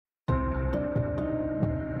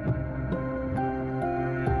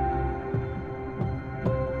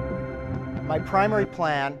My primary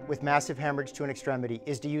plan with massive hemorrhage to an extremity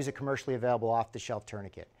is to use a commercially available off-the-shelf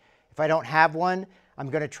tourniquet. If I don't have one, I'm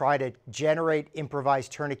going to try to generate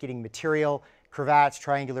improvised tourniqueting material, cravats,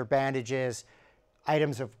 triangular bandages,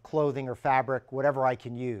 items of clothing or fabric, whatever I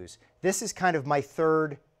can use. This is kind of my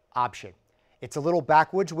third option. It's a little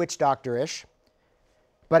backwoods witch doctor-ish,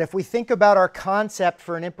 but if we think about our concept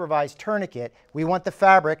for an improvised tourniquet, we want the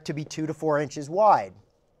fabric to be 2 to 4 inches wide.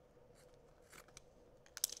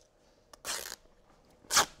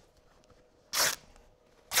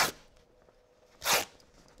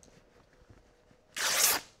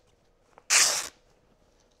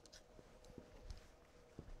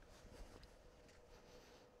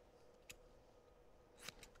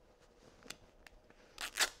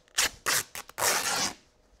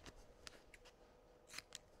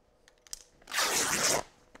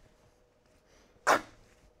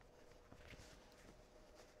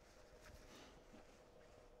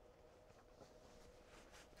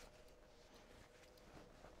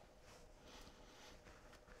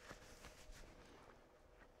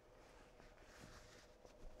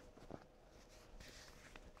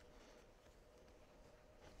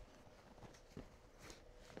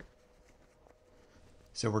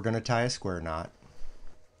 So we're going to tie a square knot,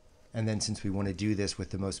 and then since we want to do this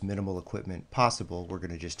with the most minimal equipment possible, we're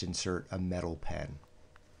going to just insert a metal pen.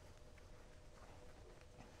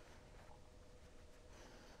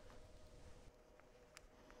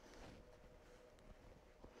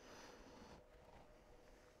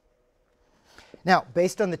 Now,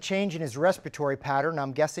 based on the change in his respiratory pattern,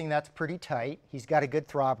 I'm guessing that's pretty tight. He's got a good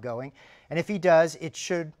throb going, and if he does, it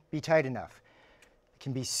should be tight enough.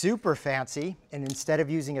 Can be super fancy, and instead of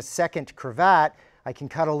using a second cravat, I can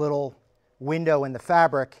cut a little window in the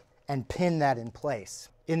fabric and pin that in place.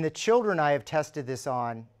 In the children I have tested this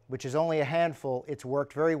on, which is only a handful, it's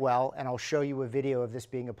worked very well, and I'll show you a video of this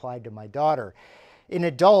being applied to my daughter. In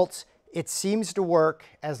adults, it seems to work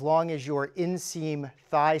as long as your inseam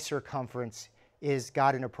thigh circumference is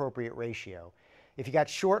got an appropriate ratio. If you got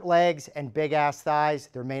short legs and big ass thighs,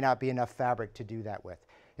 there may not be enough fabric to do that with.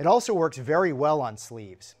 It also works very well on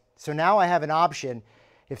sleeves. So now I have an option.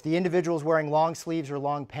 If the individual is wearing long sleeves or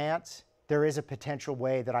long pants, there is a potential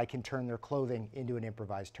way that I can turn their clothing into an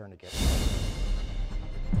improvised tourniquet.